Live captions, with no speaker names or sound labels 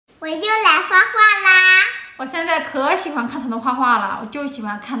我又来画画啦！我现在可喜欢看彤彤画画了，我就喜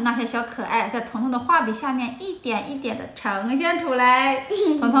欢看那些小可爱在彤彤的画笔下面一点一点的呈现出来。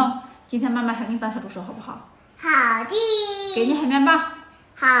彤彤，今天妈妈还给你当小助手好不好？好的。给你海绵棒。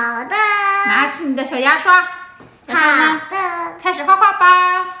好的。拿起你的小牙刷。好的。开始画画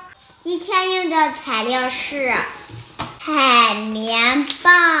吧。今天用的材料是海绵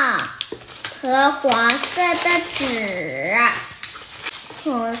棒和黄色的纸、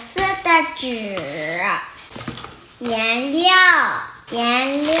红色的纸、颜料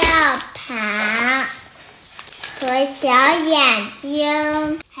盘和小眼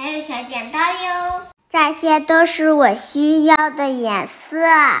睛，还有小剪刀哟。这些都是我需要的颜色。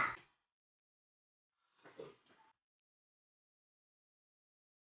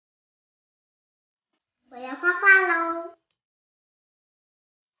我要画画喽！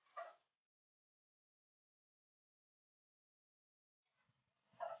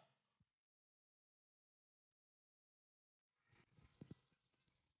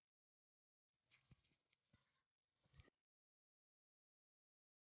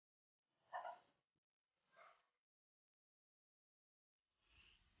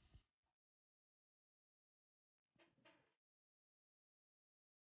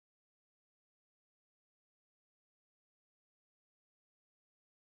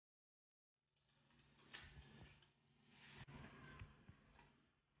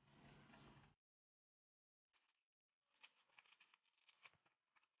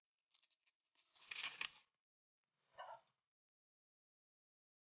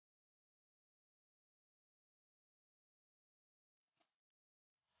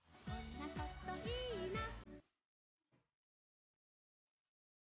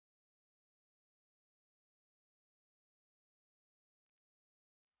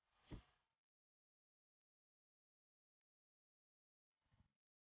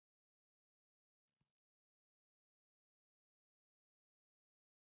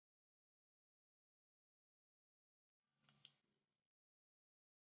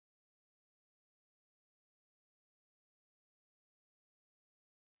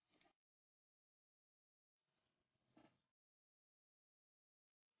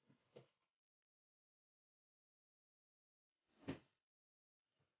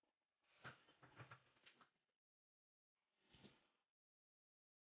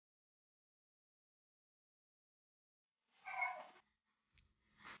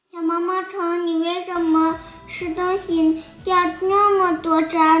小毛毛虫，你为什么吃东西掉那么多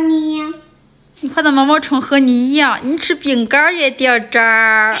渣儿呢？你画的毛毛虫和你一样，你吃饼干也掉渣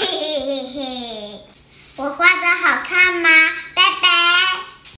儿。嘿嘿嘿嘿，我画的好看吗？